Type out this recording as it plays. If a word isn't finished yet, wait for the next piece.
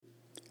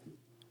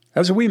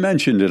As we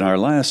mentioned in our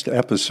last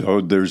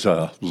episode, there's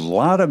a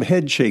lot of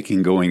head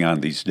shaking going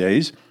on these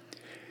days.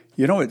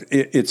 You know,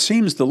 it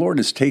seems the Lord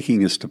is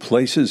taking us to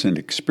places and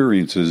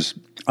experiences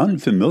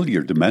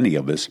unfamiliar to many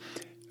of us,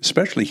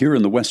 especially here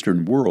in the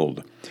Western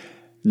world.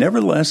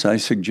 Nevertheless, I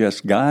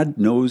suggest God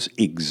knows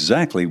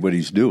exactly what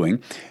He's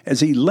doing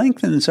as He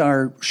lengthens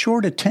our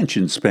short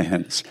attention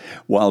spans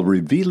while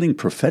revealing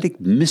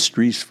prophetic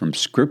mysteries from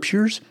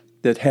Scriptures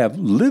that have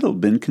little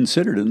been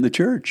considered in the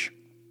church.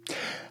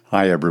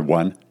 Hi,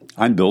 everyone.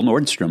 I'm Bill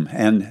Nordstrom,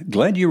 and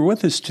glad you're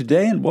with us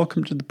today, and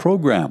welcome to the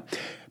program.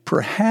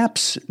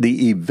 Perhaps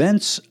the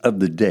events of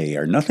the day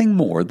are nothing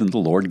more than the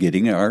Lord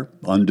getting our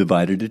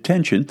undivided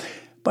attention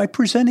by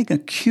presenting a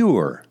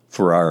cure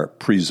for our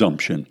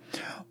presumption.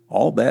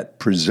 All that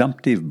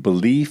presumptive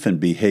belief and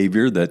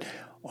behavior that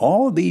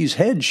all these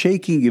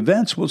head-shaking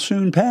events will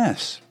soon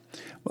pass.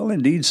 Well,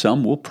 indeed,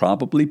 some will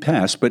probably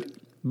pass, but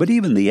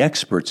even the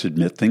experts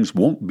admit things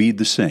won't be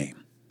the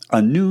same.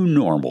 A new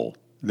normal,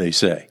 they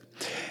say.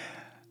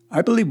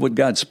 I believe what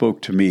God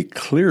spoke to me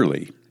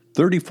clearly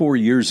 34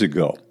 years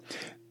ago,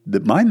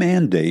 that my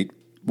mandate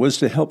was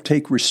to help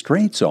take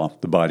restraints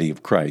off the body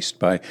of Christ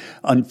by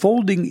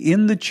unfolding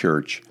in the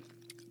church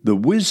the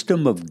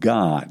wisdom of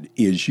God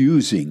is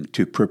using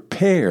to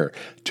prepare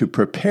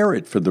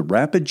it for the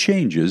rapid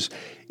changes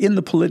in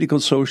the political,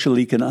 social,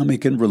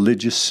 economic, and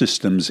religious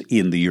systems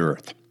in the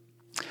earth.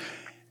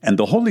 And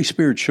the Holy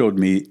Spirit showed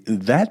me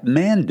that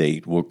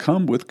mandate will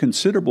come with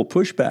considerable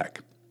pushback.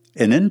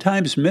 An end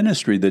times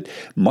ministry that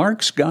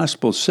Mark's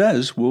gospel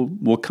says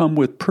will come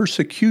with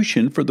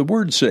persecution for the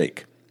word's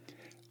sake.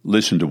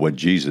 Listen to what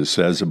Jesus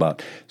says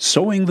about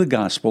sowing the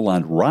gospel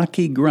on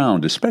rocky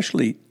ground,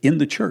 especially in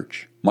the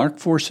church. Mark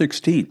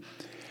 4:16.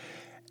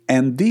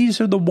 And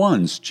these are the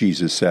ones,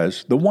 Jesus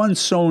says, the ones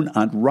sown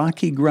on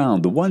rocky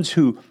ground, the ones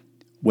who,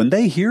 when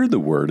they hear the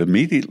word,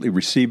 immediately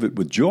receive it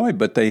with joy,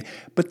 but they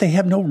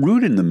have no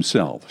root in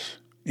themselves.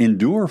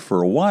 Endure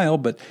for a while,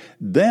 but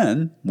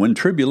then, when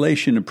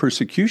tribulation and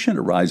persecution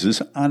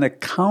arises on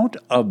account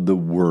of the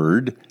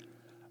word,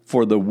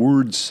 for the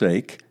word's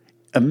sake,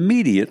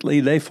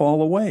 immediately they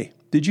fall away.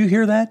 Did you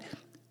hear that?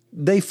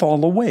 They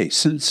fall away.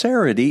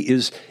 Sincerity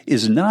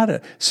is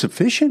not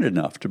sufficient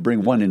enough to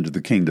bring one into the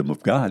kingdom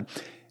of God.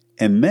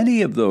 And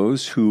many of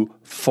those who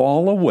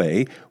fall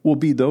away will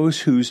be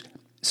those whose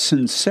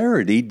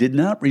sincerity did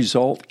not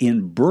result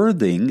in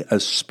birthing a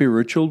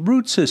spiritual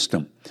root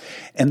system.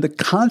 And the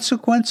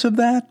consequence of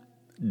that?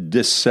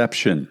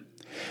 Deception.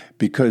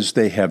 Because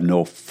they have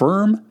no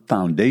firm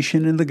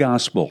foundation in the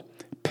gospel.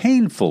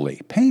 Painfully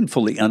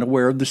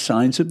unaware of the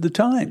signs of the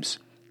times.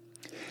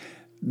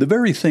 The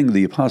very thing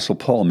the Apostle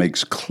Paul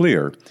makes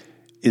clear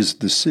is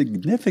the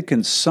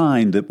significant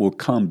sign that will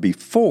come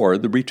before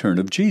the return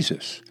of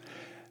Jesus.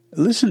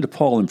 Listen to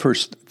Paul in 1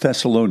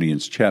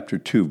 Thessalonians chapter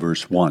 2,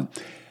 verse 1.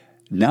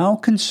 Now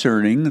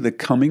concerning the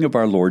coming of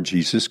our Lord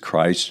Jesus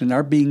Christ and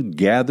our being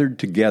gathered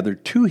together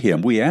to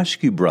Him, we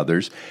ask you,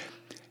 brothers,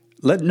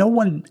 let no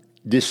one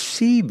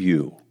deceive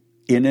you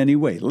in any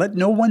way. Let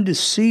no one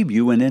deceive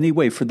you in any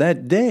way, for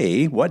that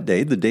day, what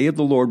day? The day of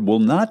the Lord will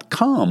not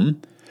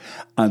come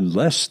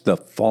unless the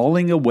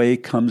falling away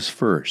comes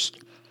first.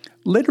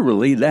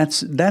 Literally, that's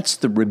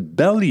the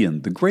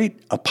rebellion, the great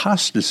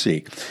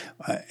apostasy.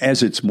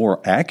 As it's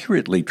more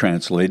accurately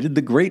translated,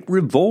 the great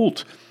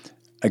revolt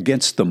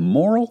against the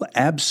moral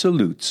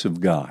absolutes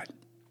of God.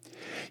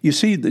 You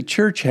see, the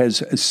church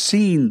has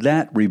seen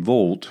that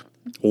revolt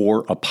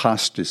or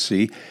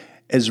apostasy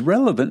as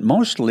relevant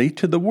mostly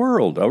to the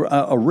world,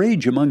 a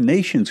rage among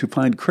nations who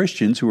find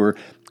Christians who are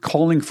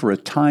calling for a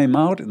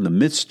timeout in the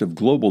midst of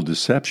global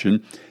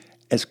deception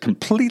as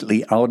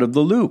completely out of the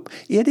loop.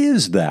 It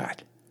is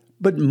that.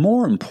 But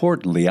more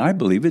importantly, I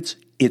believe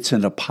it's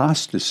an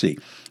apostasy,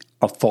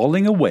 a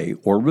falling away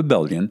or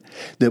rebellion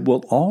that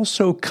will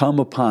also come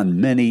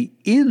upon many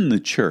in the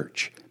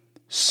church,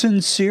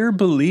 sincere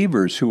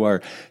believers who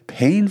are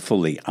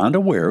painfully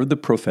unaware of the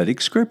prophetic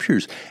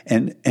scriptures.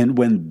 And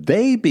when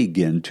they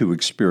begin to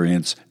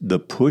experience the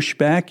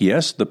pushback,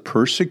 yes, the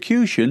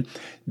persecution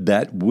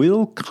that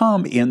will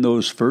come in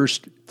those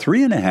first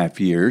 3.5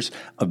 years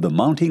of the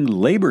mounting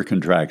labor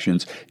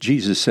contractions,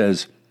 Jesus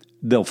says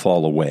they'll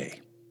fall away.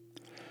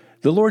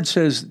 The Lord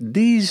says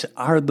these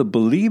are the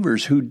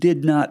believers who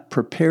did not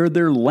prepare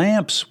their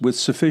lamps with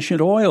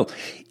sufficient oil,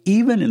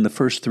 even in the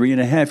first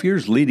 3.5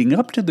 years leading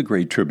up to the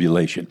Great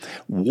Tribulation.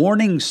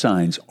 Warning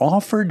signs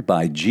offered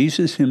by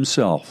Jesus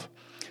Himself.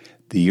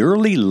 The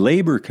early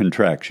labor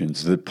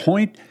contractions that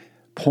point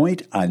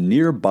a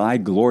nearby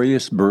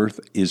glorious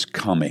birth is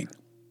coming.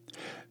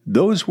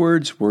 Those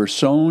words were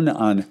sown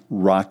on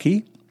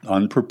rocky,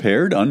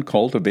 unprepared,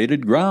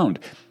 uncultivated ground.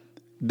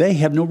 They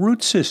have no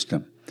root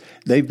system.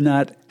 They've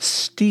not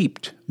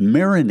steeped,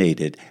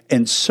 marinated,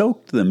 and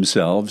soaked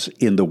themselves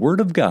in the Word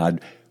of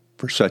God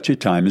for such a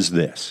time as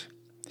this.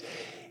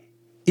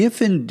 If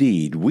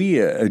indeed we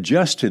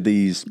adjust to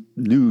these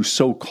new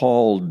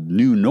so-called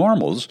new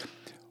normals,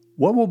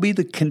 what will be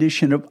the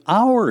condition of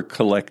our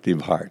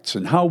collective hearts,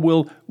 and how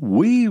will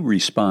we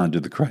respond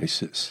to the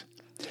crisis?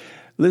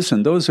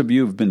 Listen, those of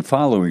you who have been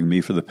following me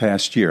for the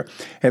past year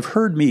have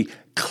heard me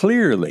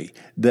clearly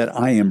that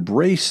I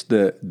embrace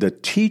the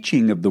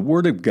teaching of the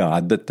Word of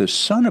God that the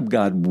Son of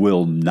God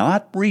will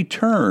not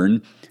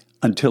return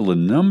until a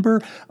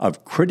number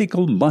of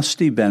critical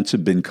must events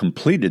have been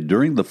completed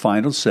during the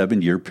final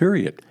 7-year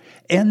period.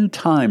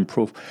 End-time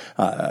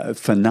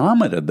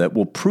phenomena that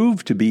will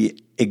prove to be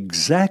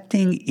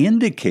exacting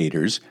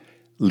indicators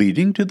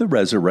leading to the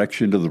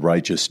resurrection of the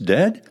righteous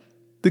dead,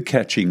 the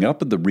catching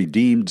up of the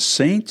redeemed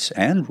saints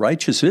and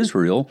righteous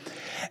Israel,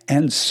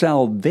 and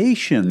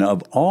salvation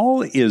of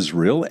all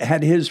Israel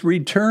at his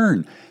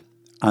return.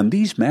 On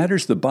these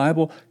matters, the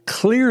Bible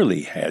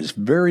clearly has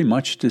very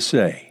much to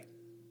say.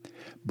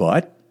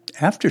 But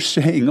after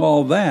saying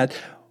all that,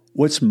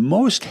 what's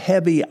most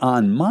heavy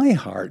on my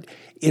heart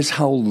is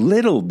how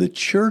little the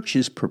church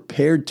is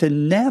prepared to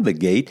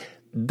navigate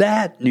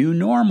that new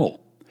normal,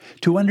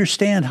 to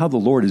understand how the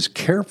Lord is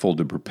careful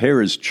to prepare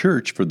His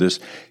church for this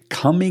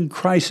coming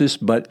crisis,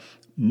 but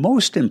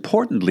most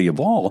importantly of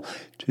all,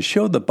 to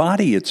show the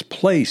body its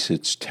place,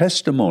 its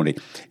testimony,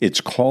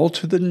 its call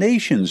to the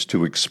nations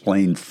to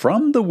explain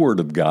from the Word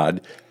of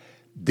God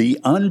the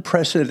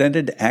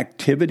unprecedented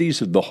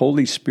activities of the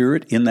Holy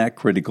Spirit in that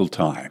critical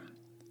time.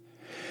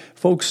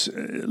 Folks,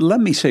 let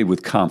me say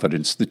with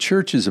confidence, the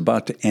church is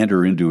about to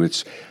enter into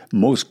its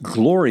most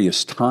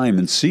glorious time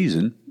and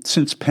season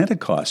since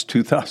Pentecost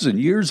 2,000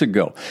 years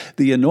ago.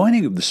 The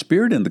anointing of the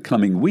Spirit in the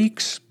coming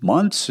weeks,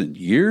 months, and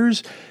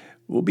years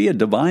will be a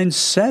divine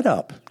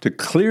setup to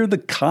clear the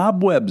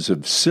cobwebs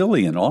of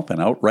silly and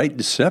often outright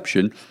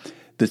deception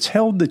that's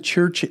held the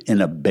church in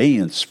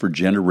abeyance for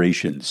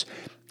generations.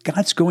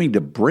 God's going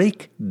to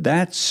break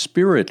that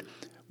spirit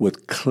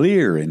with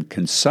clear and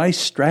concise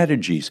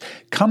strategies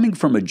coming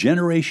from a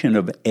generation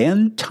of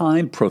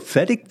end-time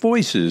prophetic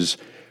voices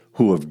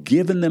who have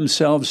given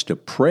themselves to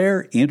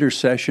prayer,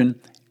 intercession,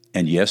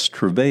 and yes,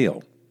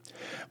 travail.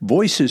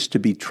 Voices to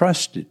be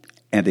trusted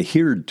and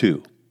adhered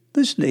to.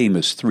 This name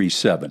is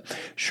 3:7.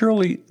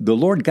 Surely the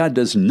Lord God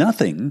does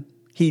nothing.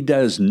 He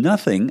does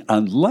nothing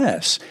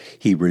unless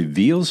He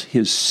reveals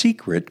His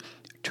secret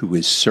to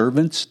His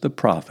servants, the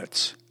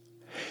prophets.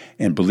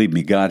 And believe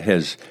me, God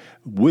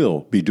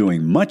will be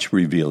doing much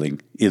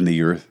revealing in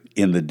the earth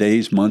in the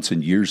days, months,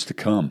 and years to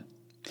come.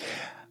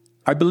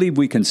 I believe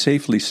we can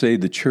safely say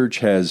the church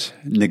has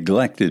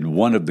neglected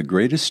one of the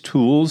greatest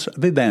tools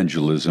of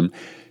evangelism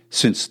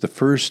since the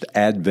first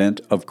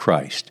advent of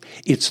Christ.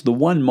 It's the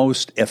one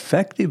most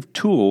effective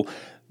tool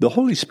the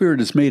Holy Spirit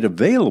has made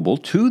available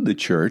to the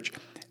church,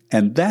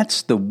 and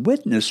that's the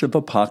witness of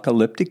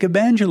apocalyptic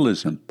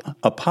evangelism,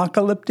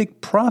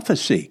 apocalyptic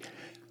prophecy.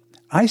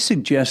 I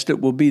suggest it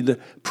will be the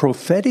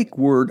prophetic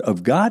word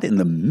of God in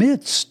the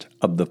midst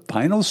of the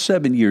final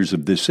 7 years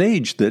of this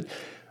age that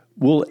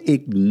will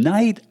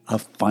ignite a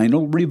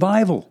final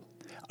revival,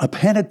 a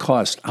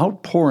Pentecost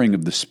outpouring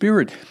of the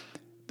Spirit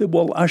that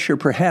will usher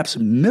perhaps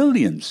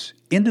millions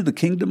into the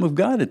kingdom of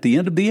God at the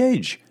end of the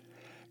age.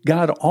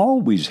 God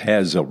always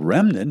has a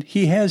remnant.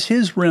 He has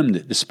His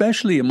remnant,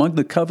 especially among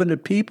the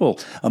covenant people,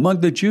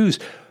 among the Jews.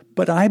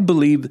 But I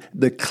believe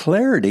the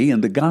clarity in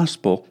the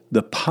gospel,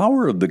 the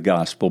power of the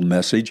gospel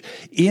message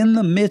in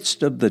the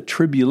midst of the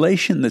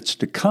tribulation that's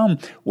to come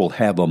will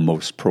have a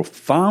most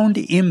profound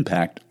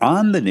impact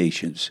on the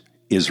nations,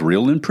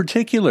 Israel in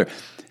particular,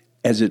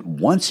 as it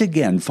once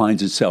again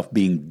finds itself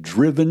being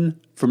driven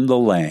from the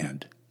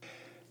land.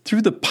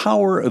 Through the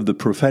power of the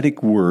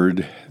prophetic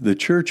word, the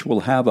church will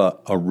have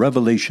a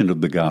revelation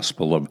of the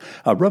gospel,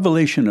 a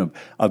revelation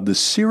of the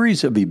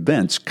series of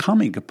events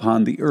coming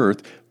upon the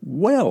earth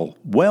well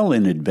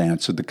in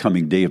advance of the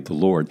coming day of the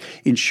Lord.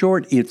 In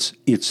short,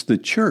 it's the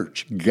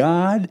church.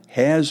 God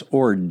has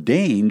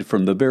ordained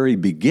from the very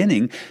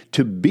beginning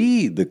to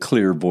be the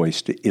clear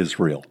voice to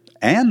Israel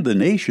and the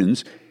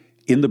nations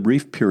in the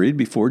brief period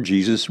before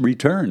Jesus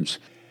returns.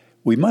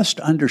 We must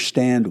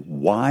understand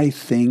why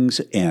things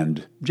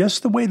end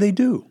just the way they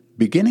do,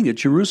 beginning at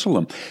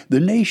Jerusalem, the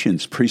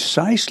nations,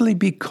 precisely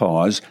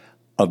because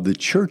of the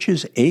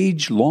church's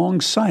age-long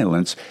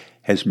silence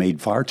has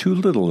made far too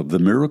little of the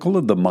miracle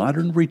of the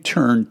modern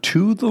return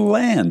to the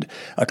land,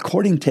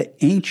 according to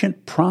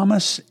ancient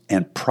promise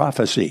and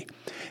prophecy.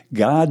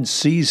 God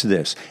sees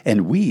this,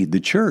 and we, the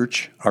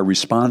church, are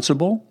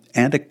responsible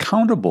and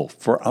accountable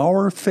for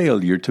our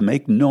failure to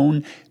make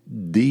known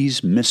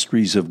these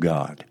mysteries of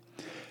God.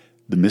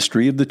 The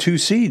mystery of the two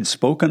seeds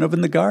spoken of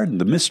in the garden,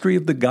 the mystery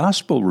of the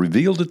gospel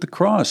revealed at the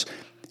cross,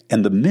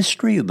 and the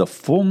mystery of the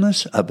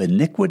fullness of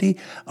iniquity,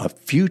 a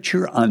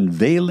future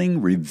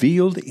unveiling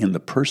revealed in the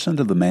person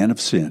of the man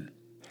of sin.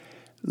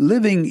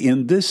 Living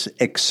in this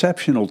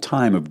exceptional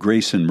time of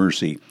grace and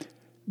mercy,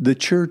 the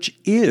church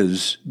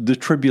is the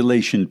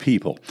tribulation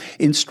people,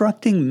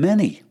 instructing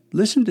many.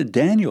 Listen to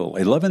Daniel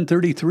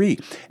 11:33,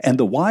 and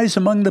the wise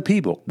among the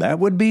people, that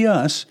would be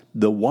us,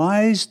 the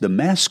wise, the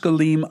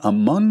masculine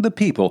among the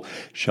people,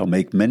 shall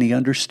make many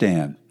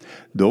understand.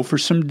 Though for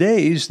some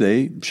days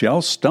they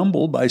shall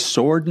stumble by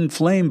sword and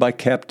flame, by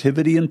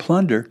captivity and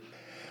plunder.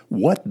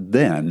 What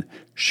then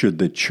should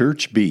the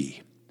church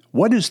be?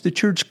 What is the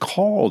church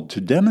called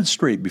to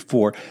demonstrate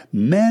before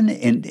men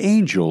and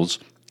angels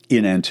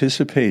in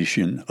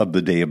anticipation of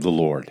the day of the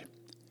Lord?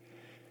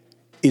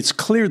 It's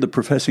clear the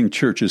professing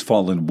church has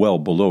fallen well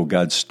below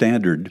God's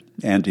standard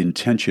and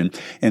intention,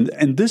 and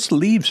this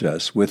leaves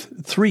us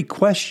with three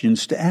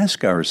questions to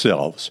ask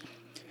ourselves.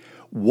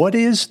 What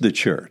is the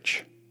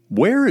church?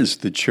 Where is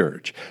the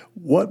church?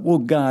 What will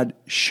God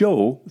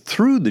show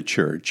through the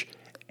church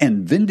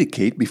and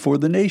vindicate before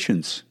the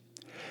nations?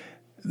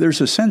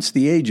 There's a sense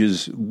the age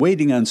is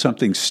waiting on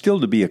something still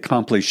to be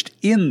accomplished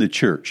in the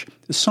church,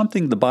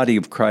 something the body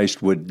of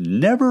Christ would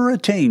never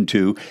attain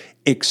to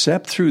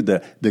except through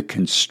the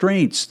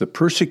constraints, the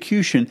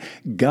persecution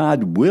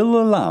God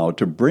will allow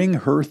to bring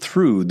her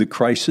through the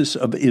crisis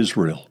of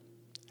Israel.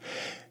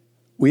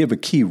 We have a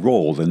key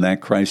role in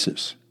that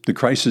crisis. The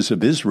crisis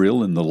of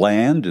Israel and the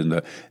land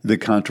and the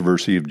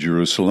controversy of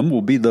Jerusalem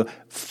will be the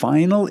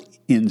final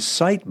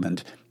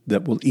incitement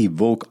that will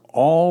evoke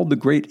all the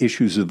great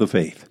issues of the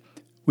faith.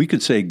 We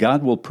could say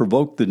God will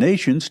provoke the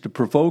nations to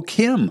provoke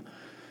him,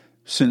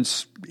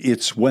 since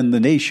it's when the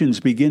nations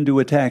begin to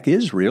attack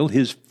Israel,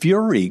 his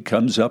fury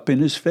comes up in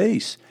his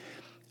face.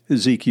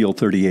 Ezekiel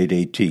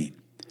 38:18.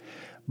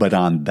 But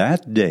on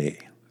that day,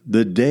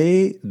 the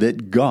day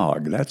that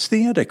Gog, that's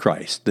the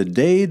Antichrist, the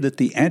day that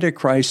the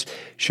Antichrist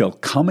shall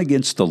come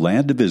against the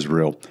land of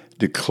Israel,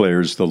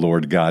 declares the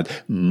Lord God,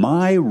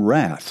 my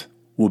wrath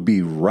will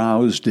be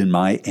roused in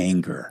my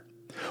anger.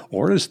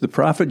 Or as the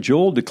prophet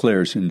Joel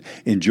declares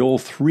in Joel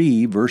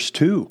 3, verse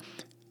 2,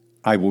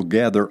 I will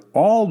gather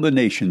all the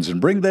nations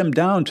and bring them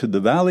down to the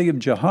valley of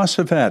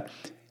Jehoshaphat,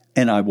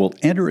 and I will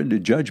enter into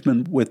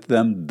judgment with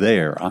them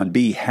there on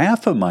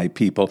behalf of my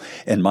people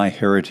and my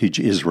heritage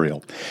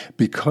Israel,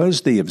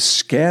 because they have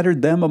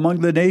scattered them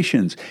among the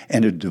nations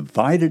and have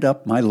divided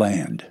up my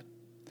land.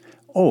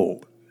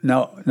 Oh,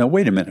 now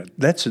wait a minute.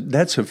 That's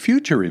a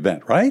future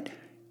event, right?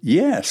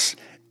 Yes.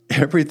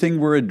 Everything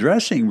we're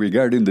addressing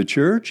regarding the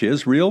church,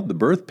 Israel, the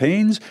birth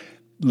pains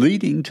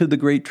leading to the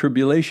Great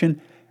Tribulation,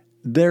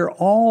 they're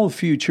all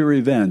future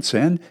events,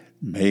 and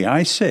may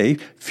I say,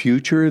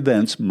 future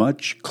events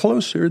much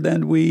closer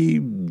than we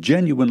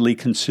genuinely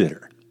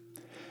consider.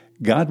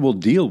 God will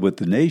deal with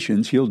the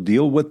nations. He'll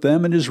deal with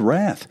them in his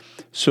wrath.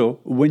 So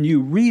when you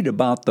read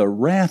about the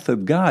wrath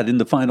of God in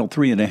the final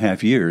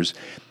 3.5 years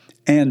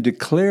and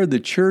declare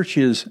the church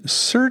is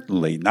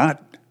certainly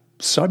not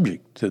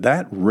subject to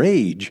that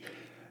rage,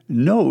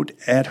 note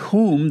at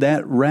whom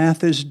that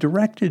wrath is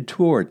directed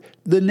toward.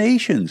 The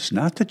nations,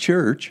 not the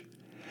church.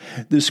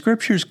 The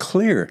Scripture's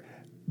clear.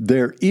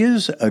 There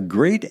is a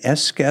great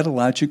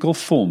eschatological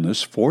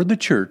fullness for the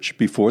church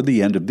before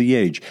the end of the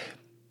age.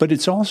 But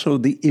it's also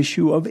the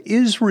issue of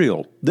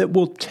Israel that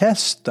will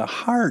test the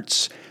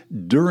hearts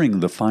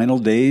during the final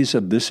days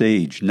of this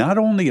age, not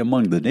only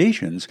among the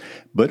nations,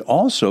 but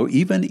also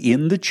even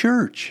in the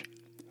church.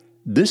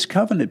 This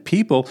covenant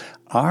people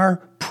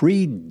are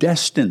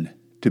predestined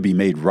to be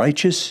made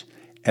righteous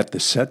at the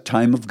set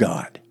time of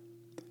God.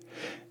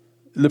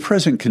 The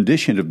present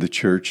condition of the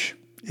church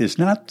is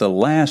not the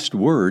last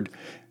word.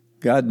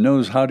 God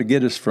knows how to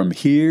get us from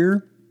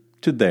here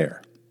to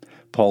there.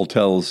 Paul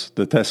tells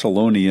the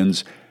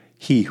Thessalonians,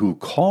 he who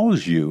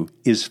calls you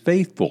is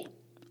faithful,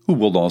 who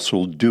will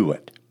also do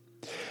it.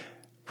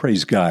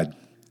 Praise God.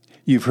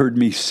 You've heard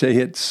me say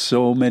it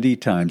so many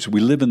times. We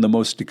live in the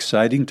most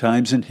exciting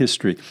times in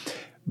history,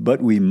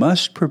 but we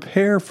must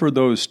prepare for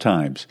those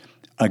times.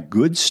 A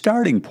good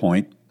starting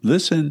point,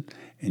 listen,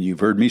 and you've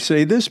heard me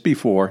say this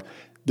before,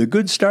 the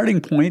good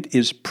starting point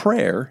is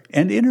prayer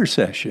and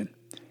intercession.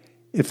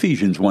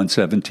 Ephesians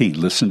 1:17,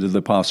 listen to the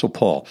Apostle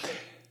Paul,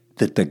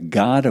 that the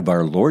God of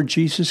our Lord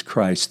Jesus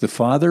Christ, the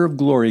Father of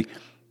glory,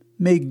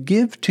 may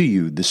give to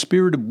you the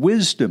spirit of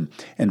wisdom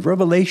and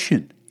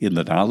revelation in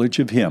the knowledge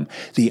of him,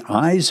 the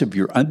eyes of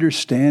your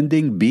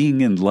understanding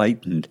being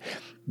enlightened,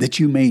 that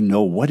you may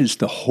know what is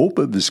the hope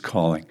of his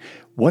calling,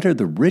 what are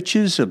the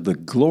riches of the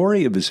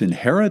glory of his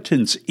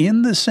inheritance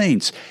in the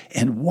saints,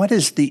 and what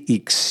is the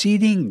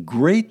exceeding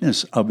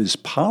greatness of his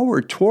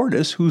power toward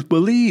us who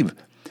believe,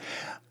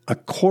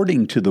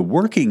 according to the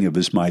working of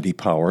his mighty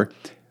power,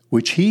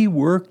 which he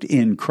worked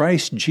in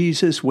Christ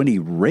Jesus when he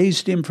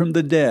raised him from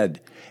the dead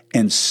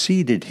and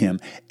seated him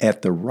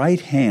at the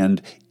right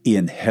hand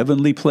in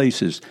heavenly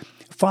places,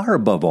 far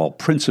above all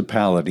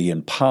principality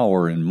and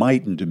power and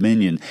might and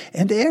dominion,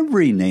 and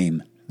every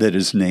name that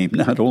is named,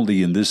 not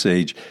only in this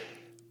age,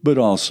 but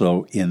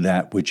also in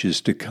that which is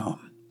to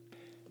come.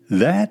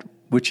 That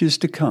which is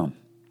to come.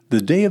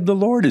 The day of the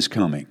Lord is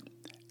coming.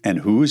 And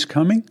who is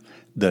coming?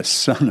 The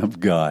Son of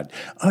God,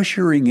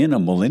 ushering in a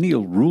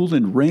millennial rule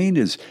and reign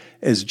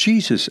as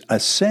Jesus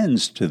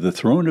ascends to the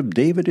throne of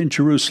David in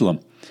Jerusalem.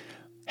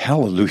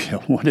 Hallelujah,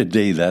 what a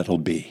day that'll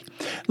be.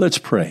 Let's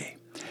pray.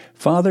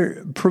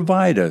 Father,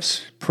 provide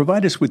us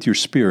with your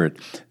Spirit,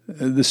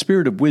 the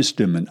Spirit of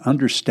wisdom and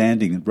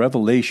understanding and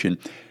revelation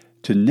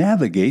to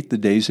navigate the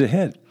days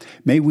ahead.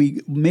 May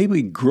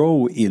we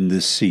grow in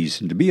this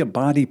season to be a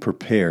body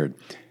prepared.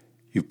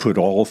 You put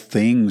all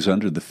things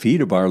under the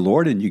feet of our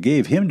Lord, and you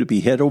gave him to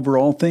be head over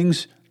all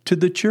things to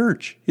the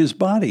church, his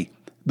body.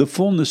 the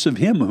fullness of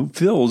Him who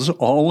fills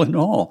all in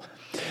all.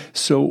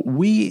 So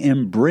we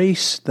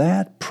embrace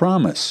that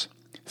promise.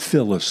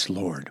 Fill us,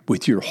 Lord,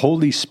 with your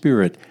Holy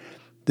Spirit,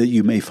 that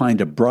you may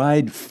find a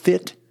bride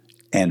fit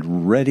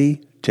and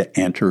ready to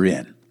enter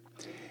in.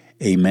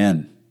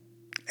 Amen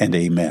and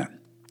amen.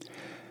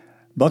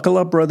 Buckle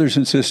up, brothers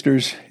and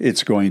sisters.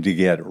 It's going to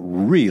get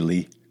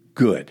really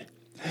good.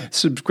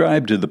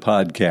 Subscribe to the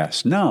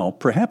podcast. Now,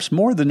 perhaps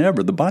more than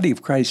ever, the body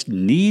of Christ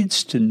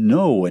needs to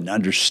know and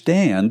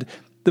understand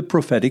the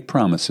prophetic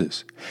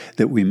promises,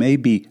 that we may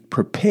be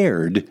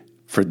prepared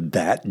for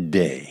that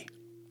day.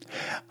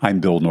 I'm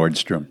Bill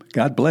Nordstrom.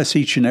 God bless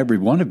each and every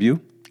one of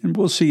you, and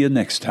we'll see you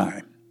next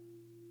time.